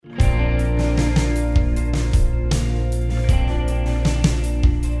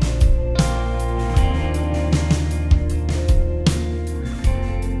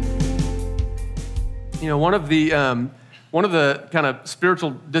One of the kind of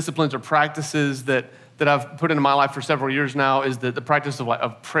spiritual disciplines or practices that I've put into my life for several years now is the practice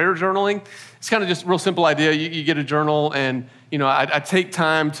of prayer journaling. It's kind of just a real simple idea. You get a journal, and I take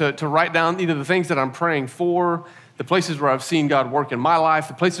time to write down either the things that I'm praying for, the places where I've seen God work in my life,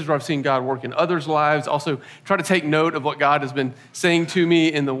 the places where I've seen God work in others' lives. Also try to take note of what God has been saying to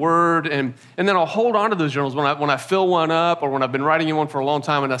me in the Word, and then I'll hold on to those journals. When I fill one up, or when I've been writing in one for a long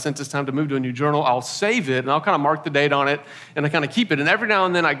time and I sense it's time to move to a new journal, I'll save it and I'll kind of mark the date on it and I kind of keep it. And every now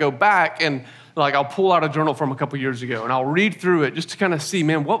and then I go back and I'll pull out a journal from a couple years ago and I'll read through it just to kind of see,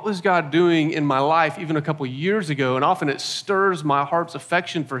 man, what was God doing in my life even a couple years ago? And often it stirs my heart's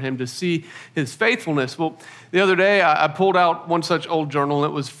affection for him to see his faithfulness. Well, the other day I pulled out one such old journal,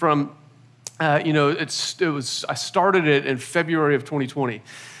 and it was from, I started it in February of 2020.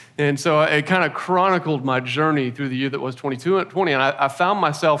 And so it kind of chronicled my journey through the year that was 2020. And I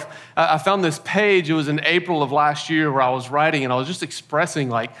found this page. It was in April of last year where I was writing, and I was just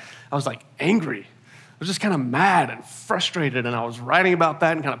expressing I was angry. I was just kind of mad and frustrated, and I was writing about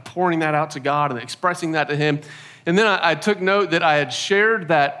that and kind of pouring that out to God and expressing that to him. And then I took note that I had shared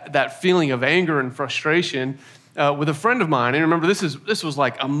that feeling of anger and frustration with a friend of mine. And remember, this was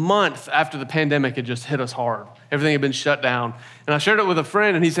like a month after the pandemic had just hit us hard. Everything had been shut down. And I shared it with a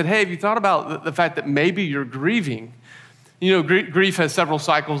friend, and he said, hey, have you thought about the fact that maybe you're grieving? Grief has several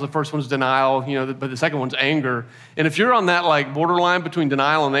cycles. The first one's denial, but the second one's anger. And if you're on that borderline between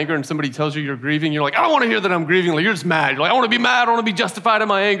denial and anger, and somebody tells you you're grieving, you're like, I don't want to hear that I'm grieving. You're just mad. You're like, I want to be mad. I want to be justified in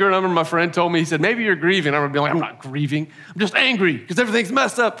my anger. And I remember my friend told me, he said, maybe you're grieving. I remember being like, I'm not grieving. I'm just angry because everything's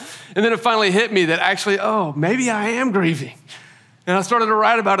messed up. And then it finally hit me that actually, maybe I am grieving. And I started to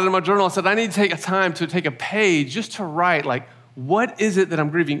write about it in my journal. I said, I need to take a time to take a page just to write, what is it that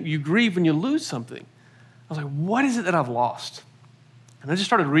I'm grieving? You grieve when you lose something. I was like, what is it that I've lost? And I just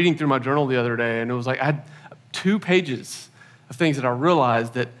started reading through my journal the other day, and it was I had 2 pages of things that I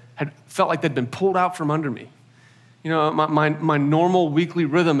realized that had felt like they'd been pulled out from under me. My normal weekly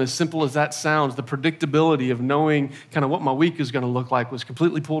rhythm, as simple as that sounds, the predictability of knowing kind of what my week is going to look like was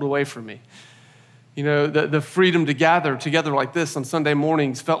completely pulled away from me. The freedom to gather together like this on Sunday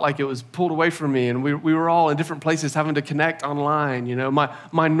mornings felt like it was pulled away from me, and we were all in different places having to connect online.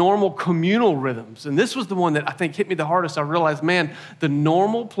 My normal communal rhythms, and this was the one that I think hit me the hardest. I realized, man, the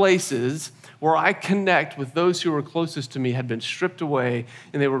normal places where I connect with those who were closest to me had been stripped away,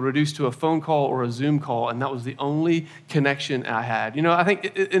 and they were reduced to a phone call or a Zoom call, and that was the only connection I had. I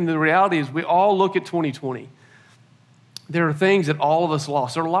think in the reality is we all look at 2020. There are things that all of us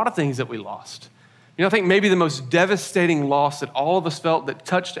lost. There are a lot of things that we lost. I think maybe the most devastating loss that all of us felt that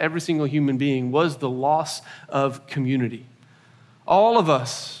touched every single human being was the loss of community. All of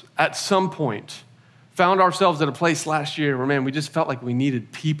us at some point found ourselves at a place last year where, man, we just felt like we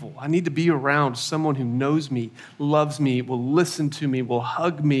needed people. I need to be around someone who knows me, loves me, will listen to me, will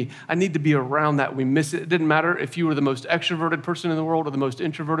hug me. I need to be around that. We miss it. It didn't matter if you were the most extroverted person in the world or the most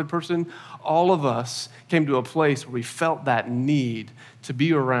introverted person. All of us came to a place where we felt that need to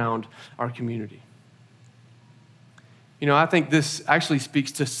be around our community. I think this actually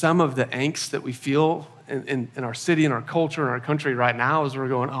speaks to some of the angst that we feel in our city, in our culture, in our country right now as we're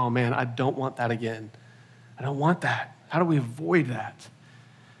going, oh man, I don't want that again. I don't want that. How do we avoid that?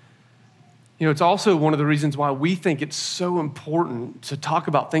 It's also one of the reasons why we think it's so important to talk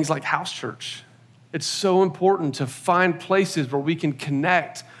about things like house church. It's so important to find places where we can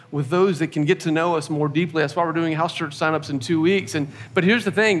connect with those that can get to know us more deeply. That's why we're doing house church signups in 2 weeks. But here's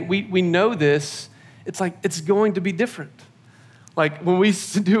the thing, we know this. It's going to be different. When we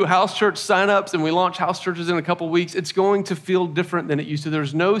do house church signups and we launch house churches in a couple weeks, it's going to feel different than it used to.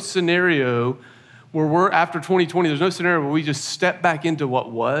 There's no scenario where we're after 2020, there's no scenario where we just step back into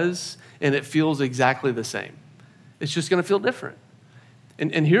what was and it feels exactly the same. It's just going to feel different.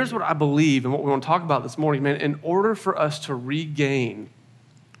 And here's what I believe and what we want to talk about this morning, man. In order for us to regain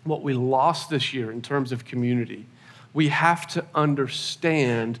what we lost this year in terms of community, we have to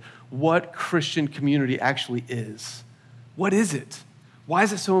understand what Christian community actually is. What is it? Why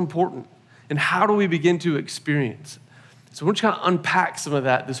is it so important? And how do we begin to experience it? So we're just going to unpack some of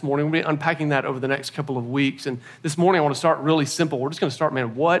that this morning. We'll be unpacking that over the next couple of weeks. And this morning I want to start really simple. We're just going to start,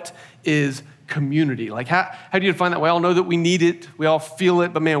 man, what is community? How do you define that? We all know that we need it. We all feel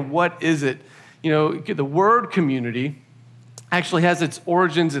it. But man, what is it? The word community actually has its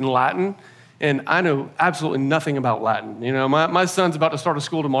origins in Latin. And I know absolutely nothing about Latin. My son's about to start a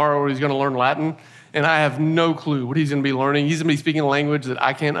school tomorrow where he's going to learn Latin, and I have no clue what he's going to be learning. He's going to be speaking a language that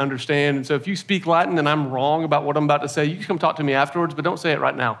I can't understand. And so if you speak Latin and I'm wrong about what I'm about to say, you can come talk to me afterwards, but don't say it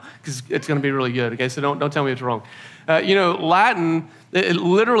right now because it's going to be really good, okay? So don't tell me it's wrong. Latin It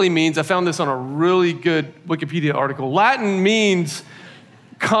literally means, I found this on a really good Wikipedia article. Latin means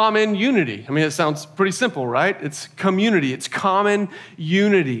common unity. I mean, it sounds pretty simple, right? It's community, it's common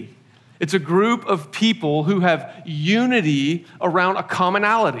unity. It's a group of people who have unity around a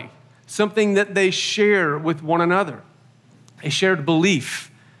commonality, something that they share with one another. A shared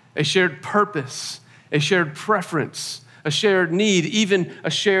belief, a shared purpose, a shared preference, a shared need, even a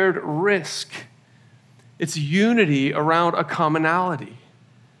shared risk. It's unity around a commonality.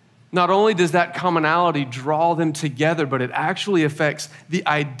 Not only does that commonality draw them together, but it actually affects the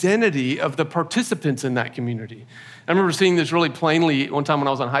identity of the participants in that community. I remember seeing this really plainly one time when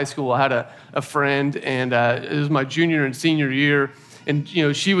I was in high school. I had a friend, and it was my junior and senior year, and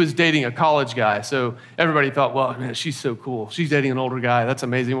she was dating a college guy. So everybody thought, well, man, she's so cool. She's dating an older guy. That's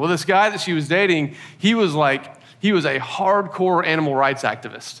amazing. Well, this guy that she was dating, he was a hardcore animal rights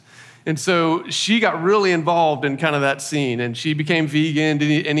activist. And so she got really involved in kind of that scene, and she became vegan,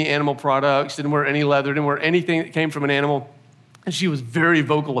 didn't eat any animal products, didn't wear any leather, didn't wear anything that came from an animal. And she was very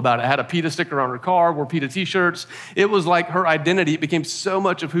vocal about it. Had a PETA sticker on her car, wore PETA t-shirts. It was like her identity. It became so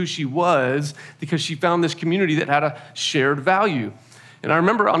much of who she was because she found this community that had a shared value. And I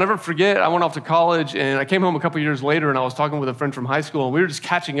remember, I'll never forget, I went off to college, and I came home a couple years later, and I was talking with a friend from high school, and we were just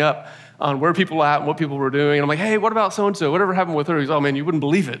catching up on where people were at and what people were doing. And I'm like, hey, what about so-and-so? Whatever happened with her? He's, oh, man, you wouldn't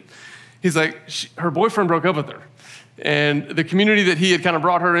believe it. He's like, her boyfriend broke up with her. And the community that he had kind of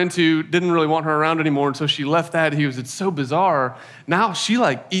brought her into didn't really want her around anymore. And so she left that. It's so bizarre. Now she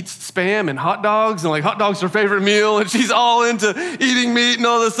eats Spam and hot dogs, and hot dogs her favorite meal. And she's all into eating meat and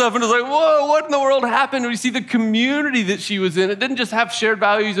all this stuff. And it's like, whoa, what in the world happened? We see the community that she was in. It didn't just have shared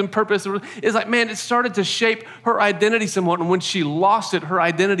values and purpose. It's like, man, it started to shape her identity somewhat. And when she lost it, her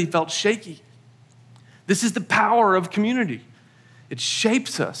identity felt shaky. This is the power of community. It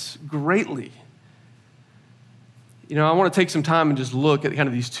shapes us greatly. I want to take some time and just look at kind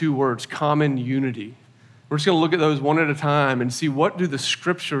of these two words, common unity. We're just going to look at those one at a time and see what do the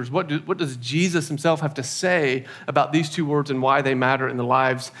scriptures, what does Jesus himself have to say about these two words and why they matter in the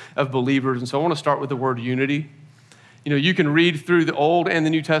lives of believers. And so I want to start with the word unity. You can read through the Old and the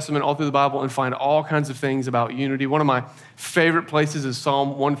New Testament, all through the Bible, and find all kinds of things about unity. One of my favorite places is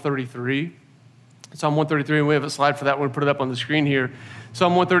Psalm 133. Psalm 133, and we have a slide for that. We're going to put it up on the screen here.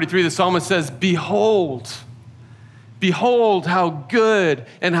 Psalm 133, the psalmist says, behold how good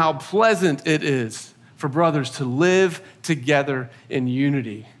and how pleasant it is for brothers to live together in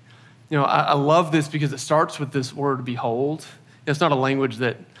unity. I love this because it starts with this word, behold. It's not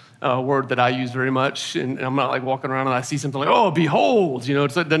a word that I use very much, and I'm not walking around and I see something like, oh, behold, it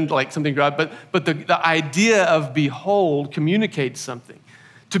doesn't something grab, but the idea of behold communicates something.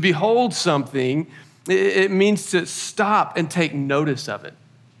 To behold something, it means to stop and take notice of it.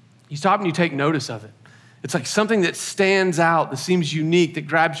 You stop and you take notice of it. It's like something that stands out, that seems unique, that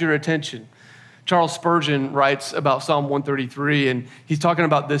grabs your attention. Charles Spurgeon writes about Psalm 133, and he's talking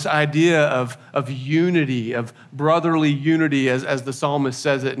about this idea of unity, of brotherly unity, as the psalmist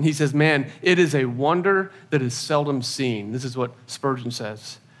says it. And he says, man, it is a wonder that is seldom seen. This is what Spurgeon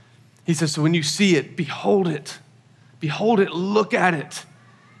says. He says, so when you see it, behold it, look at it.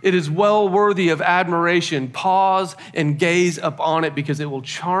 It is well worthy of admiration. Pause and gaze upon it because it will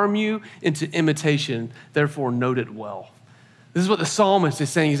charm you into imitation. Therefore, note it well. This is what the psalmist is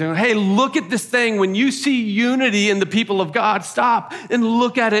saying. He's saying, hey, look at this thing. When you see unity in the people of God, stop and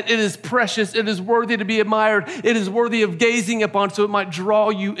look at it. It is precious. It is worthy to be admired. It is worthy of gazing upon so it might draw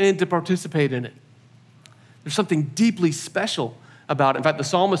you in to participate in it. There's something deeply special about it. In fact, the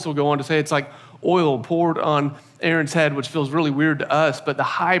psalmist will go on to say it's like oil poured on Aaron's head, which feels really weird to us, but the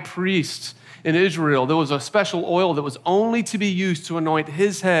high priest in Israel, there was a special oil that was only to be used to anoint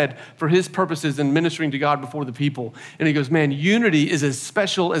his head for his purposes in ministering to God before the people. And he goes, man, unity is as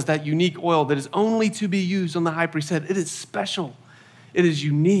special as that unique oil that is only to be used on the high priest's head. It is special. It is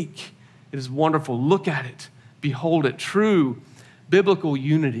unique. It is wonderful. Look at it. Behold it. True biblical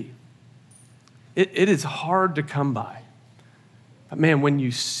unity. It is hard to come by. But man, when you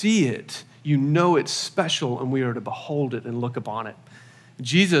see it, you know it's special, and we are to behold it and look upon it.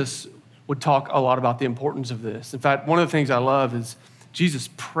 Jesus would talk a lot about the importance of this. In fact, one of the things I love is Jesus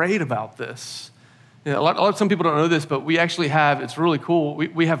prayed about this. Some people don't know this, but we actually have, it's really cool,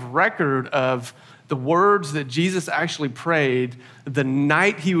 we have record of the words that Jesus actually prayed the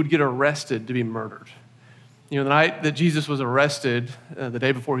night he would get arrested to be murdered. The night that Jesus was arrested, the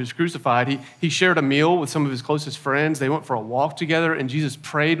day before he was crucified, he shared a meal with some of his closest friends. They went for a walk together, and Jesus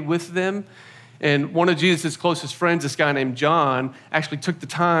prayed with them. And one of Jesus' closest friends, this guy named John, actually took the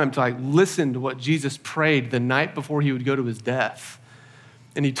time to listen to what Jesus prayed the night before he would go to his death.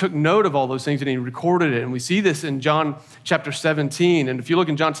 And he took note of all those things and he recorded it. And we see this in John chapter 17. And if you look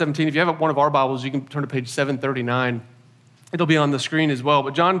in John 17, if you have one of our Bibles, you can turn to page 739. It'll be on the screen as well.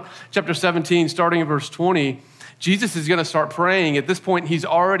 But John chapter 17, starting in verse 20, Jesus is going to start praying. At this point, he's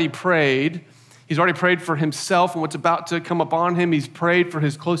already prayed. He's already prayed for himself and what's about to come upon him. He's prayed for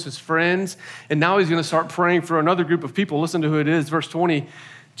his closest friends. And now he's going to start praying for another group of people. Listen to who it is. Verse 20,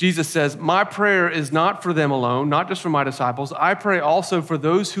 Jesus says, "My prayer is not for them alone, not just for my disciples. I pray also for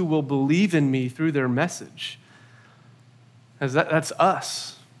those who will believe in me through their message." That's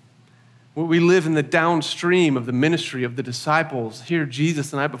us. We live in the downstream of the ministry of the disciples. Here,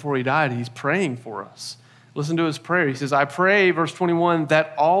 Jesus, the night before he died, he's praying for us. Listen to his prayer. He says, "I pray," verse 21,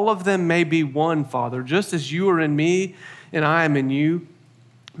 "that all of them may be one, Father, just as you are in me and I am in you.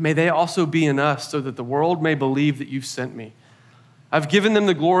 May they also be in us, so that the world may believe that you've sent me. I've given them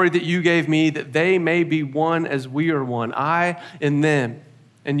the glory that you gave me, that they may be one as we are one, I and them,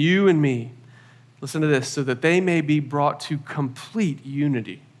 and you and me." Listen to this, "so that they may be brought to complete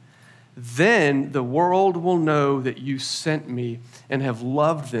unity. Then the world will know that you sent me and have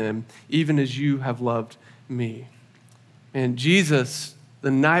loved them, even as you have loved me." And Jesus,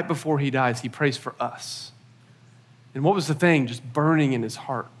 the night before he dies, he prays for us. And what was the thing just burning in his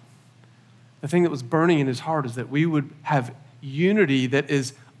heart? The thing that was burning in his heart is that we would have unity that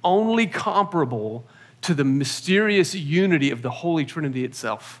is only comparable to the mysterious unity of the Holy Trinity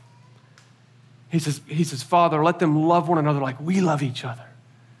itself. He says, "Father, let them love one another like we love each other."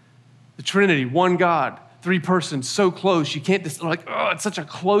 The Trinity, one God, three persons, so close. You can't just it's such a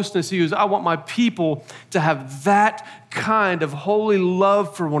closeness. He goes, "I want my people to have that kind of holy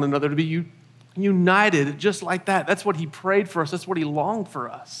love for one another, to be united just like that." That's what he prayed for us. That's what he longed for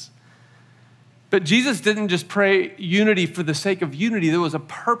us. But Jesus didn't just pray unity for the sake of unity. There was a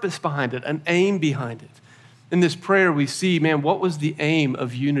purpose behind it, an aim behind it. In this prayer, we see, what was the aim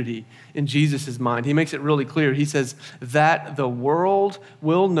of unity in Jesus' mind? He makes it really clear. He says, "that the world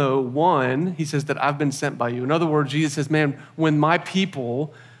will know," one, he says, "that I've been sent by you." In other words, Jesus says, when my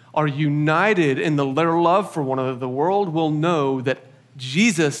people are united in their love for one another, the world will know that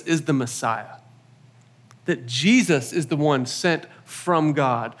Jesus is the Messiah, that Jesus is the one sent from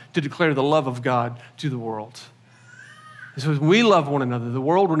God to declare the love of God to the world. So when we love one another, the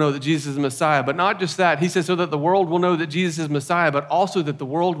world will know that Jesus is the Messiah. But not just that. He says so that the world will know that Jesus is Messiah, but also that the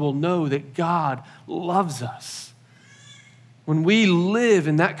world will know that God loves us. When we live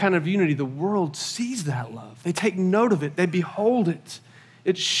in that kind of unity, the world sees that love. They take note of it. They behold it.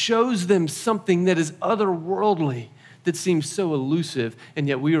 It shows them something that is otherworldly, that seems so elusive, and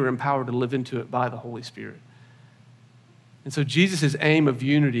yet we are empowered to live into it by the Holy Spirit. And so Jesus' aim of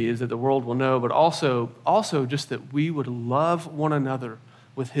unity is that the world will know, but also just that we would love one another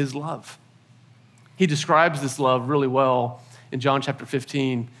with his love. He describes this love really well in John chapter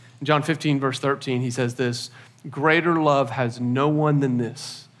 15. In John 15, verse 13, he says this, "Greater love has no one than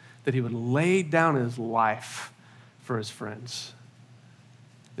this, that he would lay down his life for his friends."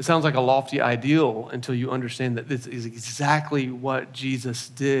 It sounds like a lofty ideal until you understand that this is exactly what Jesus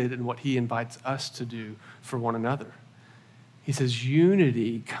did and what he invites us to do for one another. He says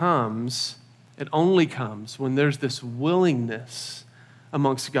unity only comes when there's this willingness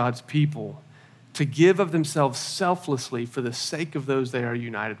amongst God's people to give of themselves selflessly for the sake of those they are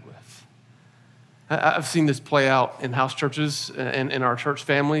united with. I've seen this play out in house churches and in our church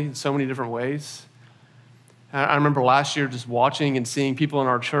family in so many different ways. I remember last year just watching and seeing people in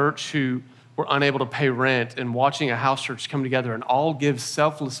our church who were unable to pay rent and watching a house church come together and all give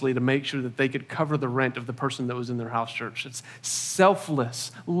selflessly to make sure that they could cover the rent of the person that was in their house church. It's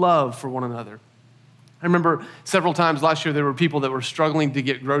selfless love for one another. I remember several times last year there were people that were struggling to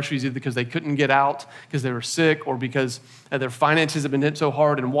get groceries either because they couldn't get out because they were sick or because their finances have been hit so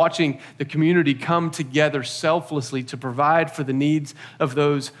hard, and watching the community come together selflessly to provide for the needs of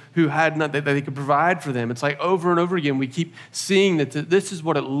those who had not, that they could provide for them. It's like over and over again we keep seeing that this is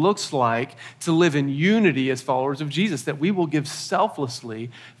what it looks like to live in unity as followers of Jesus, that we will give selflessly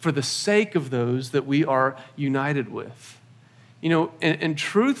for the sake of those that we are united with. And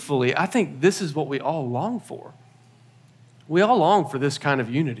truthfully, I think this is what we all long for. We all long for this kind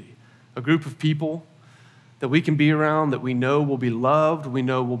of unity, a group of people that we can be around, that we know will be loved, we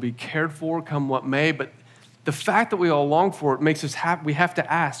know will be cared for, come what may. But the fact that we all long for it makes us we have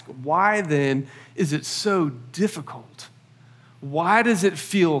to ask, why then is it so difficult? Why does it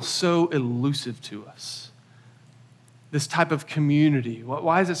feel so elusive to us? This type of community,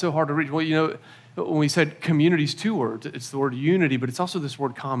 why is it so hard to reach? Well, when we said community is two words, it's the word unity, but it's also this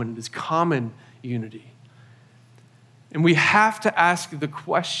word common. It is common unity. And we have to ask the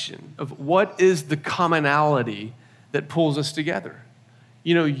question of what is the commonality that pulls us together?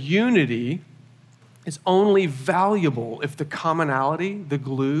 Unity is only valuable if the commonality, the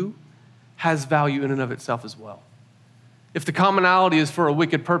glue, has value in and of itself as well. If the commonality is for a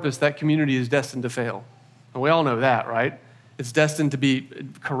wicked purpose, that community is destined to fail. And we all know that, right? It's destined to be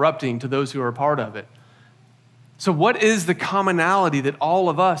corrupting to those who are a part of it. So what is the commonality that all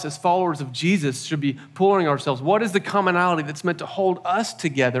of us as followers of Jesus should be pulling ourselves? What is the commonality that's meant to hold us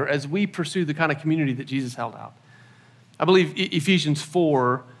together as we pursue the kind of community that Jesus held out? I believe Ephesians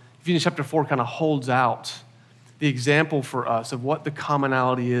chapter 4 kind of holds out the example for us of what the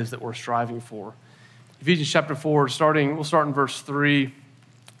commonality is that we're striving for. Ephesians chapter 4, we'll start in verse 3.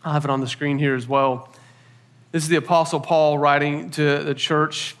 I'll have it on the screen here as well. This is the Apostle Paul writing to the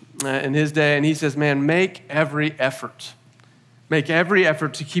church in his day, and he says, man, make every effort. Make every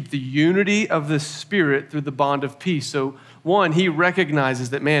effort to keep the unity of the Spirit through the bond of peace. So one, he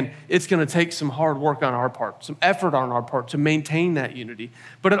recognizes that, man, it's going to take some hard work on our part, some effort on our part to maintain that unity.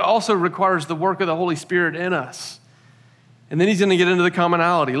 But it also requires the work of the Holy Spirit in us. And then he's going to get into the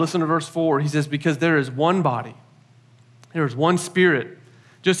commonality. Listen to verse 4. He says, because there is one body, there is one Spirit,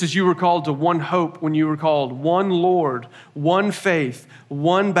 just as you were called to one hope when you were called, one Lord, one faith,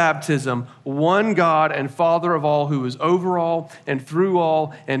 one baptism, one God and Father of all, who is over all and through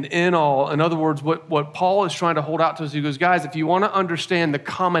all and in all. In other words, what Paul is trying to hold out to us, he goes, guys, if you want to understand the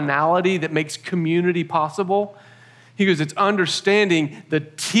commonality that makes community possible, he goes, it's understanding the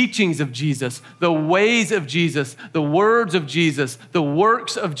teachings of Jesus, the ways of Jesus, the words of Jesus, the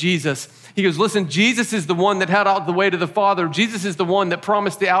works of Jesus. He goes, listen, Jesus is the one that had out the way to the Father. Jesus is the one that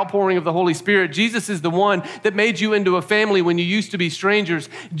promised the outpouring of the Holy Spirit. Jesus is the one that made you into a family when you used to be strangers.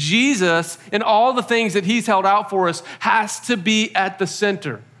 Jesus and all the things that he's held out for us has to be at the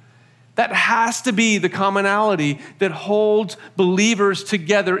center. That has to be the commonality that holds believers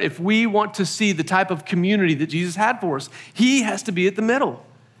together if we want to see the type of community that Jesus had for us. He has to be at the middle.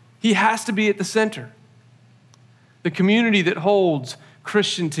 He has to be at the center. The community that holds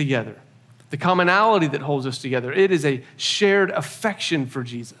Christian together, the commonality that holds us together, it is a shared affection for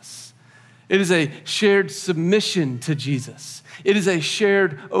Jesus. It is a shared submission to Jesus. It is a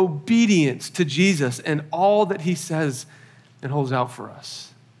shared obedience to Jesus and all that he says and holds out for us.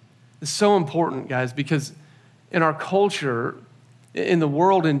 It's so important, guys, because in our culture, in the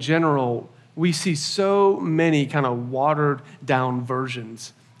world in general, we see so many kind of watered down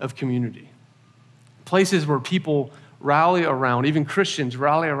versions of community. Places where people rally around, even Christians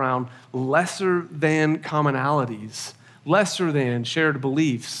rally around lesser than commonalities, lesser than shared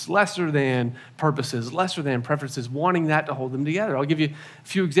beliefs, lesser than purposes, lesser than preferences, wanting that to hold them together. I'll give you a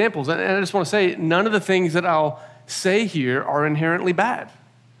few examples. And I just want to say, none of the things that I'll say here are inherently bad.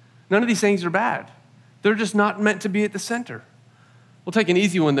 None of these things are bad. They're just not meant to be at the center. We'll take an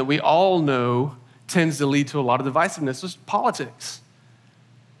easy one that we all know tends to lead to a lot of divisiveness, is politics.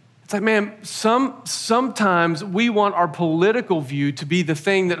 It's like, man, sometimes we want our political view to be the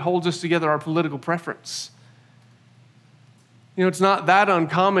thing that holds us together, our political preference. It's not that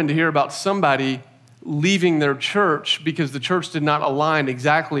uncommon to hear about somebody leaving their church because the church did not align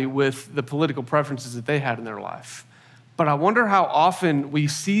exactly with the political preferences that they had in their life. But I wonder how often we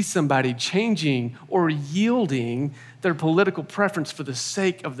see somebody changing or yielding their political preference for the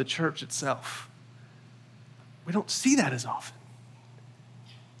sake of the church itself. We don't see that as often.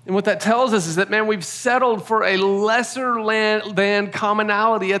 And what that tells us is that, man, we've settled for a lesser than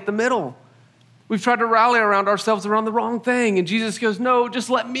commonality at the middle. We've tried to rally around ourselves around the wrong thing. And Jesus goes, no, just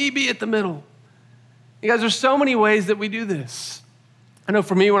let me be at the middle. You guys, there's so many ways that we do this. I know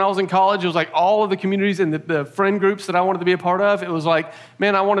for me, when I was in college, it was like all of the communities and the friend groups that I wanted to be a part of, it was like,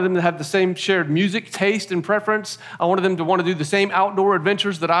 man, I wanted them to have the same shared music taste and preference. I wanted them to want to do the same outdoor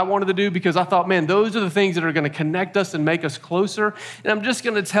adventures that I wanted to do because I thought, man, those are the things that are going to connect us and make us closer. And I'm just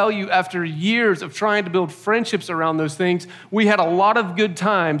going to tell you, after years of trying to build friendships around those things, we had a lot of good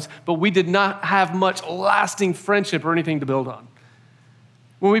times, but we did not have much lasting friendship or anything to build on.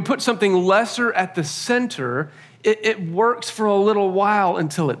 When we put something lesser at the center, it works for a little while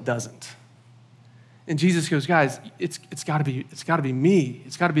until it doesn't. And Jesus goes, guys, it's got to be me.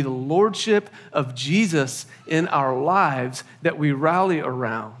 It's got to be the lordship of Jesus in our lives that we rally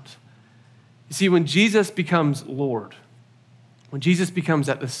around. You see, when Jesus becomes Lord, when Jesus becomes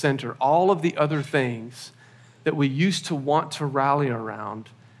at the center, all of the other things that we used to want to rally around,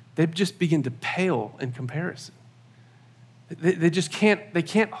 they just begin to pale in comparison. They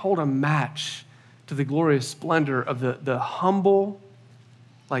can't hold a match to the glorious splendor of the humble,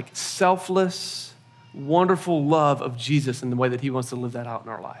 selfless, wonderful love of Jesus and the way that he wants to live that out in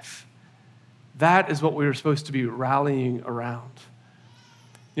our life. That is what we are supposed to be rallying around.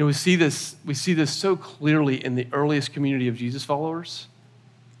 We see this so clearly in the earliest community of Jesus followers.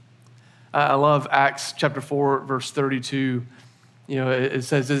 I love Acts chapter 4, verse 32. It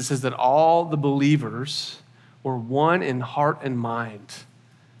says that all the believers were one in heart and mind.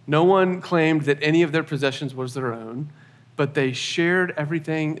 No one claimed that any of their possessions was their own, but they shared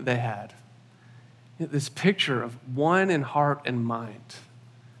everything they had. This picture of one in heart and mind.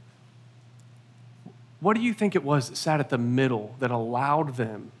 What do you think it was that sat at the middle that allowed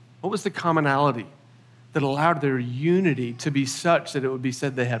them? What was the commonality that allowed their unity to be such that it would be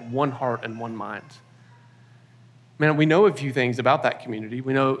said they had one heart and one mind? Man, we know a few things about that community.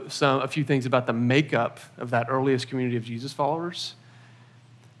 We know a few things about the makeup of that earliest community of Jesus followers.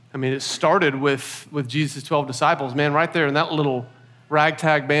 I mean, it started with Jesus' 12 disciples. Man, right there in that little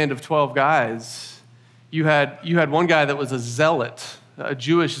ragtag band of 12 guys, you had one guy that was a zealot, a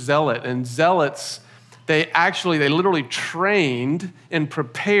Jewish zealot. And zealots, they literally trained and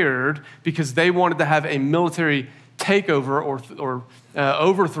prepared because they wanted to have a military takeover or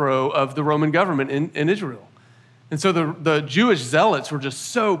overthrow of the Roman government in Israel. And so the Jewish zealots were just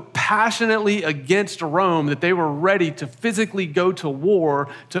so passionately against Rome that they were ready to physically go to war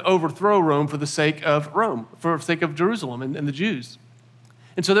to overthrow Rome for the sake of Rome, for the sake of Jerusalem and the Jews.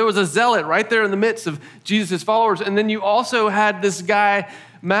 And so there was a zealot right there in the midst of Jesus' followers. And then you also had this guy,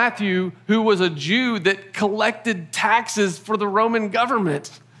 Matthew, who was a Jew that collected taxes for the Roman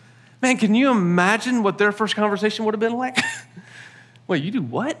government. Man, can you imagine what their first conversation would have been like? Wait, you do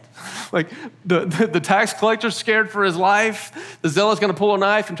what? Like the tax collector's scared for his life. The zealot's going to pull a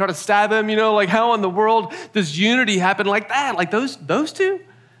knife and try to stab him. Like how in the world does unity happen like that? Like those two?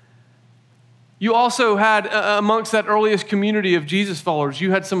 You also had amongst that earliest community of Jesus followers,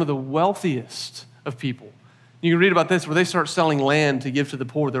 you had some of the wealthiest of people. You can read about this where they start selling land to give to the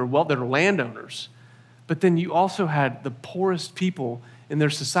poor. They're landowners. But then you also had the poorest people in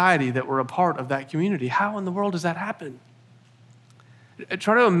their society that were a part of that community. How in the world does that happen?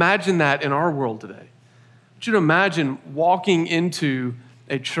 Try to imagine that in our world today. I want you to imagine walking into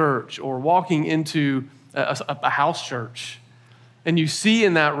a church or walking into a house church, and you see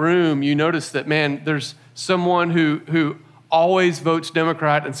in that room, you notice that, man, there's someone who always votes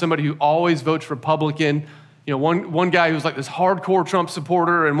Democrat and somebody who always votes Republican. One guy who's like this hardcore Trump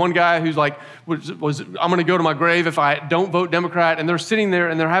supporter, and one guy who's like, was I'm going to go to my grave if I don't vote Democrat. And they're sitting there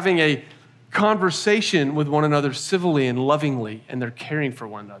and they're having a conversation with one another civilly and lovingly, and they're caring for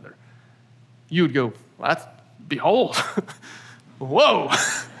one another. You would go, behold, whoa.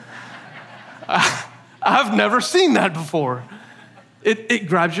 I've never seen that before. It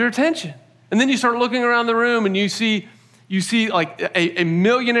grabs your attention. And then you start looking around the room and you see like a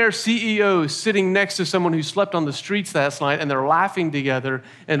millionaire CEO sitting next to someone who slept on the streets last night, and they're laughing together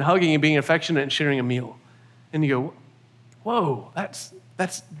and hugging and being affectionate and sharing a meal. And you go, whoa, that's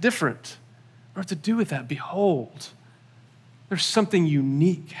different. What to do with that? Behold, there's something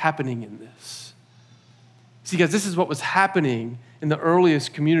unique happening in this. See, guys, this is what was happening in the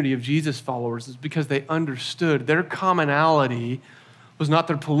earliest community of Jesus followers, is because they understood their commonality was not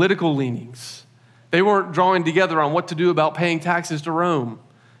their political leanings. They weren't drawing together on what to do about paying taxes to Rome.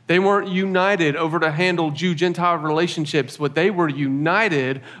 They weren't united over to handle Jew-Gentile relationships, but they were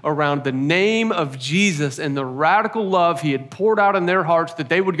united around the name of Jesus and the radical love he had poured out in their hearts that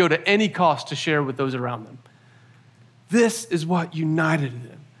they would go to any cost to share with those around them. This is what united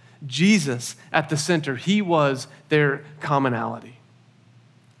them. Jesus at the center. He was their commonality.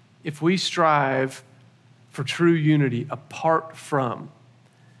 If we strive for true unity apart from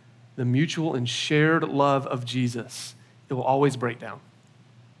the mutual and shared love of Jesus, it will always break down.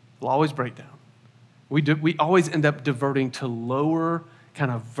 It will always break down. We always end up diverting to lower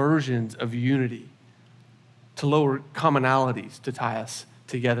kind of versions of unity, to lower commonalities to tie us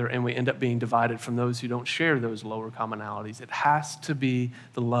together, and we end up being divided from those who don't share those lower commonalities. It has to be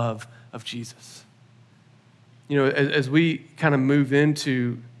the love of Jesus. As we kind of move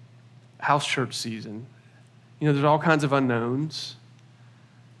into house church season, there's all kinds of unknowns.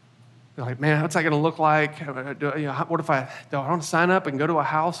 They're like, man, what's that going to look like? What if I want to sign up and go to a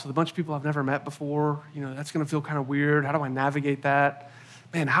house with a bunch of people I've never met before? That's going to feel kind of weird. How do I navigate that?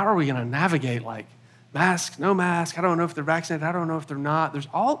 Man, how are we going to navigate like mask, no mask? I don't know if they're vaccinated. I don't know if they're not. There's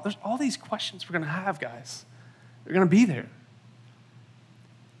all these questions we're going to have, guys. They're going to be there.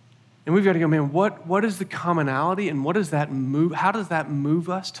 And we've got to go, man, what is the commonality, and what does that move? How does that move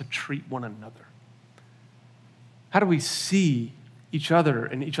us to treat one another? How do we see each other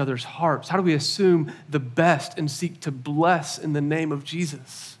and each other's hearts? How do we assume the best and seek to bless in the name of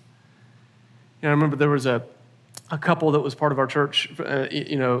Jesus? I remember there was a couple that was part of our church,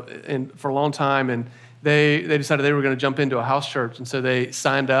 and for a long time, and they decided they were going to jump into a house church, and so they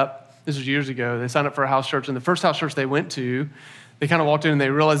signed up. This was years ago. They signed up for a house church, and the first house church they went to, They kind of walked in and they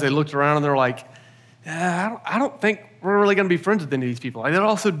realized, they looked around and they're like, yeah, I don't think we're really going to be friends with any of these people. Like, they're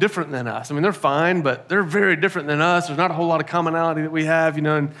all so different than us. I mean, they're fine, but they're very different than us. There's not a whole lot of commonality that we have,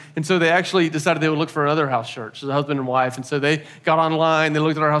 and so they actually decided they would look for another house church, so the husband and wife. And so they got online, they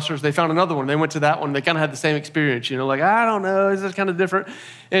looked at our house church, they found another one. They went to that one. They kind of had the same experience, like, I don't know, this is kind of different.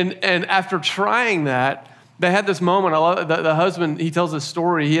 And after trying that, they had this moment. I love the husband, he tells this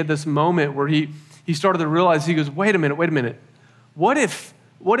story. He had this moment where he started to realize, he goes, wait a minute. What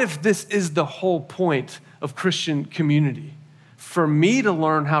if this is the whole point of Christian community? For me to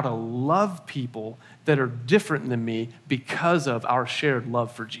learn how to love people that are different than me because of our shared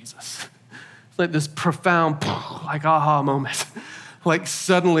love for Jesus. It's like this profound, like, aha moment. Like,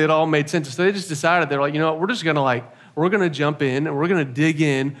 suddenly it all made sense. So they just decided, they're like, we're just gonna we're gonna jump in and we're gonna dig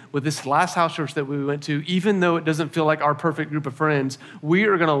in with this last house church that we went to, even though it doesn't feel like our perfect group of friends. We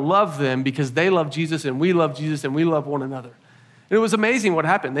are gonna love them because they love Jesus and we love Jesus and we love one another. And it was amazing what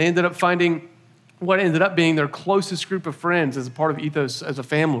happened. They ended up finding what ended up being their closest group of friends as a part of Ethos as a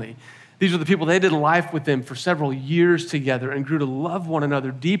family. These are the people, they did life with them for several years together and grew to love one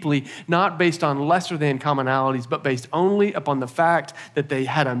another deeply, not based on lesser than commonalities, but based only upon the fact that they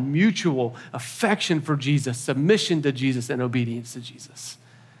had a mutual affection for Jesus, submission to Jesus, and obedience to Jesus.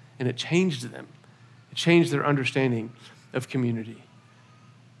 And it changed them. It changed their understanding of community.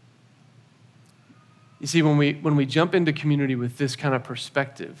 You see, when we jump into community with this kind of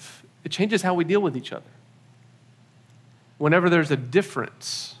perspective, it changes how we deal with each other. Whenever there's a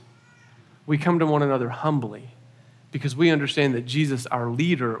difference, we come to one another humbly because we understand that Jesus, our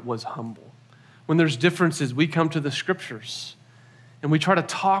leader, was humble. When there's differences, we come to the scriptures and we try to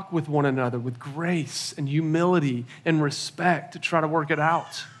talk with one another with grace and humility and respect to try to work it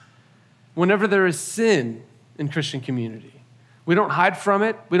out. Whenever there is sin in Christian community, we don't hide from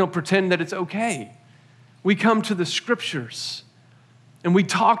it. We don't pretend that it's okay. We come to the scriptures and we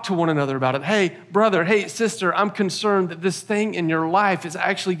talk to one another about it. Hey, brother, hey, sister, I'm concerned that this thing in your life is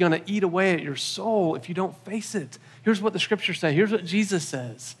actually going to eat away at your soul if you don't face it. Here's what the scriptures say. Here's what Jesus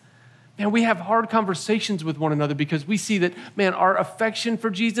says. Man, we have hard conversations with one another because we see that, man, our affection for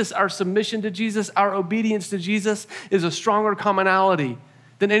Jesus, our submission to Jesus, our obedience to Jesus is a stronger commonality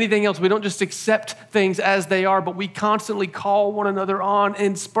than anything else. We don't just accept things as they are, but we constantly call one another on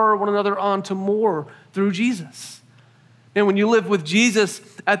and spur one another on to more through Jesus. And when you live with Jesus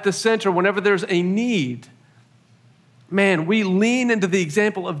at the center, whenever there's a need, man, we lean into the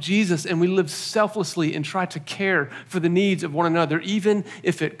example of Jesus and we live selflessly and try to care for the needs of one another, even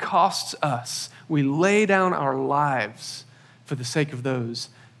if it costs us. We lay down our lives for the sake of those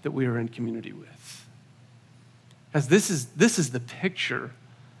that we are in community with. As this is the picture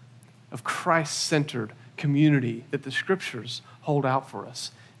of Christ-centered community that the scriptures hold out for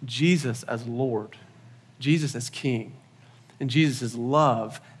us. Jesus as Lord, Jesus as King, and Jesus'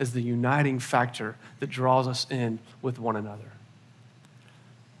 love as the uniting factor that draws us in with one another.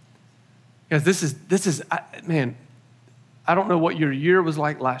 Guys, this is, man, I don't know what your year was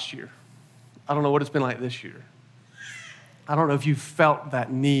like last year. I don't know what it's been like this year. I don't know if you felt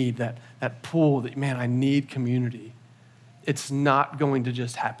that need, that pull that, man, I need community. It's not going to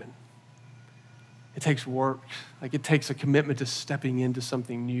just happen. It takes work. Like, it takes a commitment to stepping into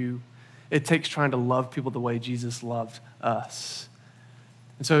something new. It takes trying to love people the way Jesus loved us.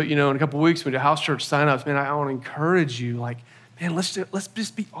 And so, in a couple of weeks, when we do house church signups, man, I want to encourage you, man, let's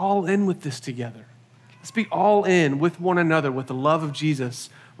just be all in with this together. Let's be all in with one another, with the love of Jesus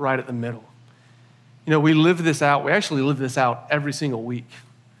right at the middle. We live this out. We actually live this out every single week.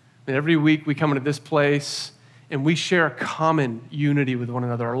 And every week we come into this place and we share a common unity with one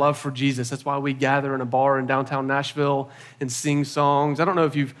another, our love for Jesus. That's why we gather in a bar in downtown Nashville and sing songs. I don't know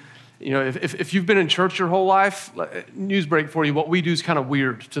if if you've been in church your whole life, news break for you, what we do is kind of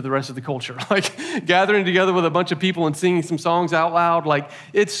weird to the rest of the culture. Like, gathering together with a bunch of people and singing some songs out loud,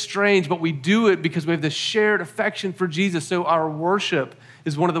 it's strange, but we do it because we have this shared affection for Jesus. So our worship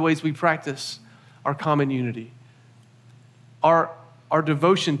is one of the ways we practice our common unity. Our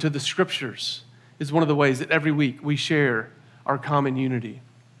devotion to the scriptures is one of the ways that every week we share our common unity.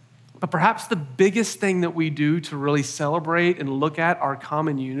 But perhaps the biggest thing that we do to really celebrate and look at our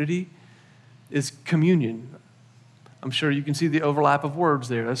common unity is communion. I'm sure you can see the overlap of words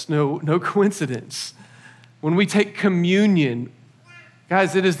there. That's no coincidence. When we take communion,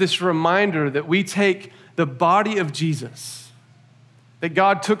 guys, it is this reminder that we take the body of Jesus, that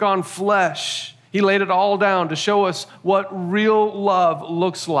God took on flesh. He laid it all down to show us what real love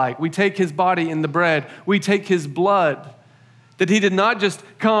looks like. We take his body in the bread. We take his blood. That he did not just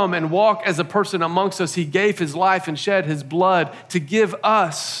come and walk as a person amongst us. He gave his life and shed his blood to give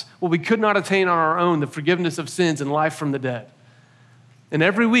us what we could not attain on our own, the forgiveness of sins and life from the dead. And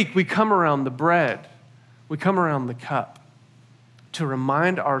every week we come around the bread, we come around the cup to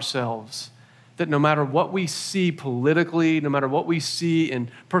remind ourselves that no matter what we see politically, no matter what we see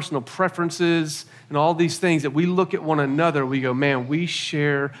in personal preferences and all these things, that we look at one another, we go, man, we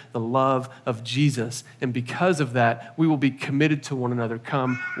share the love of Jesus. And because of that, we will be committed to one another,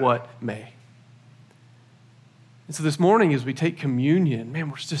 come what may. And so this morning, as we take communion, man,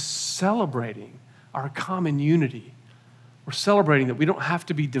 we're just celebrating our common unity. We're celebrating that we don't have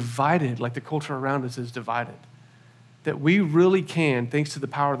to be divided like the culture around us is divided. That we really can, thanks to the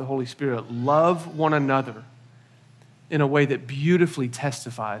power of the Holy Spirit, love one another in a way that beautifully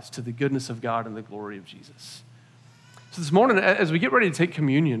testifies to the goodness of God and the glory of Jesus. So this morning, as we get ready to take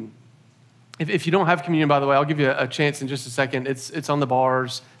communion, if you don't have communion, by the way, I'll give you a chance in just a second. It's on the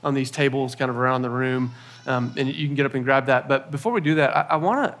bars, on these tables kind of around the room, and you can get up and grab that. But before we do that, I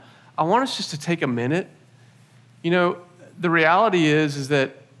want us just to take a minute. You know, the reality is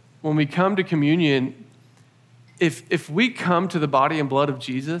that when we come to communion, if we come to the body and blood of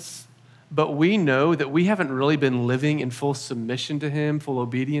Jesus, but we know that we haven't really been living in full submission to him, full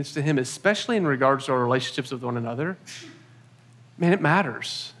obedience to him, especially in regards to our relationships with one another, man, it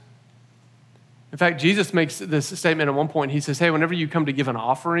matters. In fact, Jesus makes this statement at one point. He says, hey, whenever you come to give an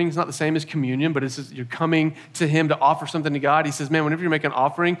offering, it's not the same as communion, but you're coming to him to offer something to God. He says, man, whenever you make an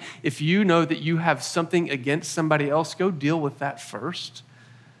offering, if you know that you have something against somebody else, go deal with that first.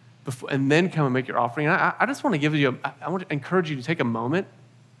 And then come and make your offering. And I just want to give you, I want to encourage you to take a moment,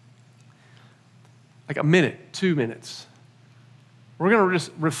 like a minute, 2 minutes. We're going to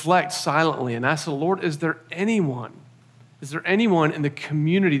just reflect silently and ask the Lord, is there anyone in the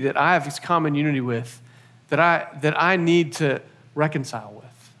community that I have this common unity with that I need to reconcile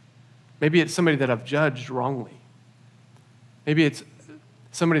with? Maybe it's somebody that I've judged wrongly. Maybe it's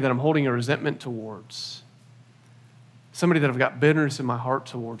somebody that I'm holding a resentment towards. Somebody that I've got bitterness in my heart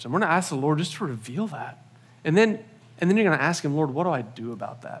towards. I'm going to ask the Lord just to reveal that. And then you're going to ask him, Lord, what do I do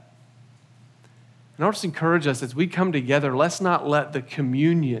about that? And I'll just encourage us as we come together, let's not let the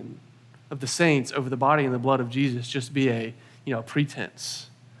communion of the saints over the body and the blood of Jesus just be a pretense.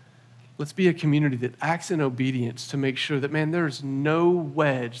 Let's be a community that acts in obedience to make sure that, man, there's no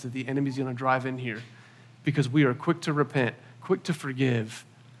wedge that the enemy's going to drive in here because we are quick to repent, quick to forgive,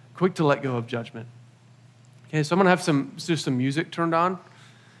 quick to let go of judgment. Okay, so I'm going to have just some music turned on,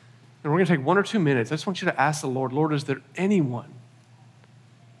 and we're going to take 1 or 2 minutes. I just want you to ask the Lord, Lord, is there anyone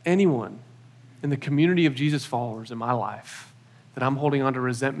in the community of Jesus followers in my life that I'm holding on to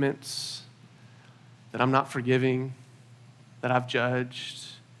resentments, that I'm not forgiving, that I've judged?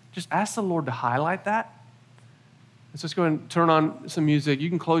 Just ask the Lord to highlight that. Let's just go ahead and turn on some music. You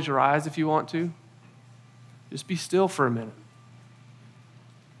can close your eyes if you want to. Just be still for a minute.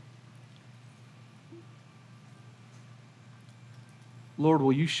 Lord,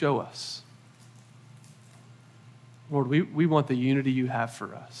 will you show us? Lord, we want the unity you have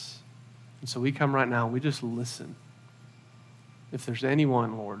for us. And so we come right now and we just listen. If there's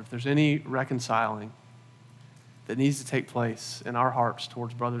anyone, Lord, if there's any reconciling that needs to take place in our hearts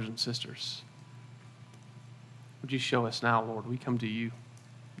towards brothers and sisters, would you show us now, Lord? We come to you.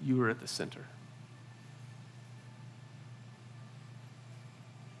 You are at the center.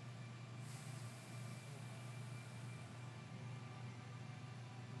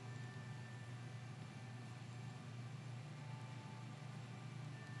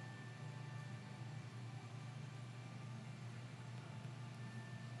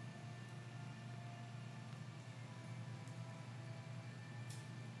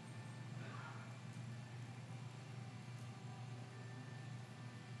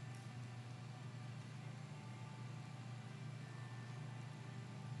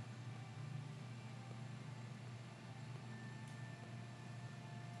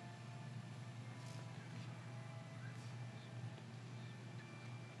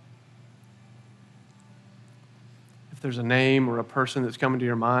 If there's a name or a person that's coming to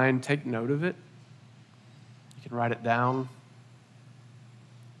your mind, take note of it. You can write it down,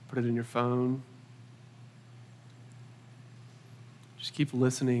 put it in your phone. Just keep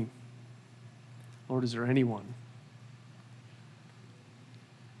listening. Lord, is there anyone?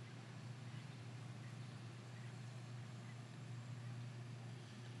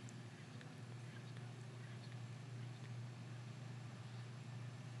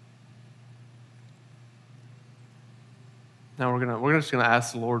 Now we're just gonna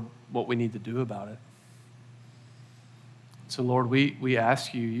ask the Lord what we need to do about it. So Lord, we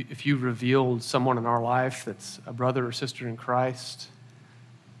ask you, if you've revealed someone in our life that's a brother or sister in Christ,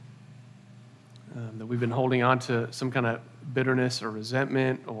 that we've been holding on to some kind of bitterness or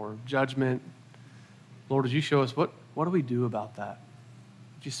resentment or judgment, Lord, would you show us what do we do about that?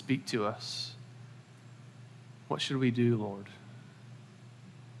 Would you speak to us? What should we do, Lord?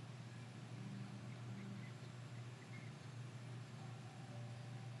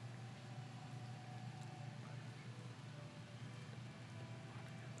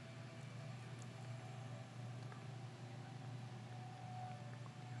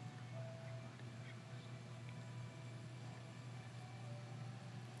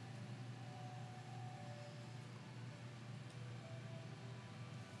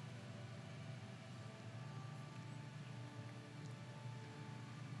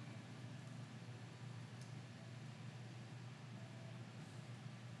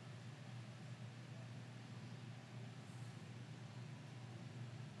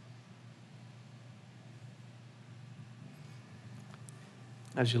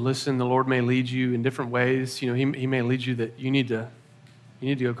 As you listen, the Lord may lead you in different ways. He may lead you that you need to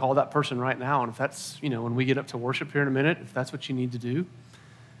go call that person right now. And if that's, when we get up to worship here in a minute, if that's what you need to do, you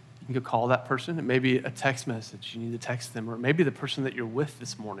can go call that person. It may be a text message. You need to text them. Or maybe the person that you're with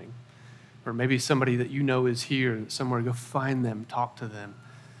this morning. Or maybe somebody that you know is here somewhere. Go find them, talk to them.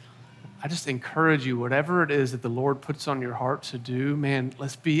 I just encourage you, whatever it is that the Lord puts on your heart to do, man,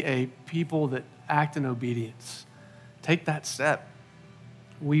 let's be a people that act in obedience. Take that step.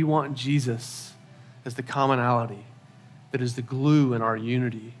 We want Jesus as the commonality that is the glue in our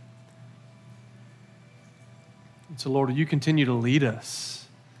unity. And so, Lord, you continue to lead us.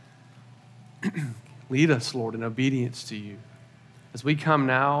 Lead us, Lord, in obedience to you. As we come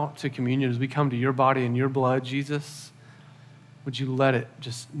now to communion, as we come to your body and your blood, Jesus, would you let it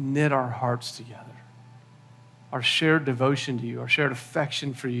just knit our hearts together? Our shared devotion to you, our shared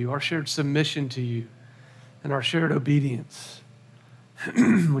affection for you, our shared submission to you, and our shared obedience.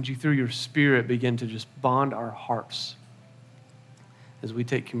 Would you, through your Spirit, begin to just bond our hearts as we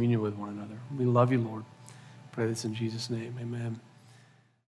take communion with one another? We love you, Lord. Pray this in Jesus' name. Amen.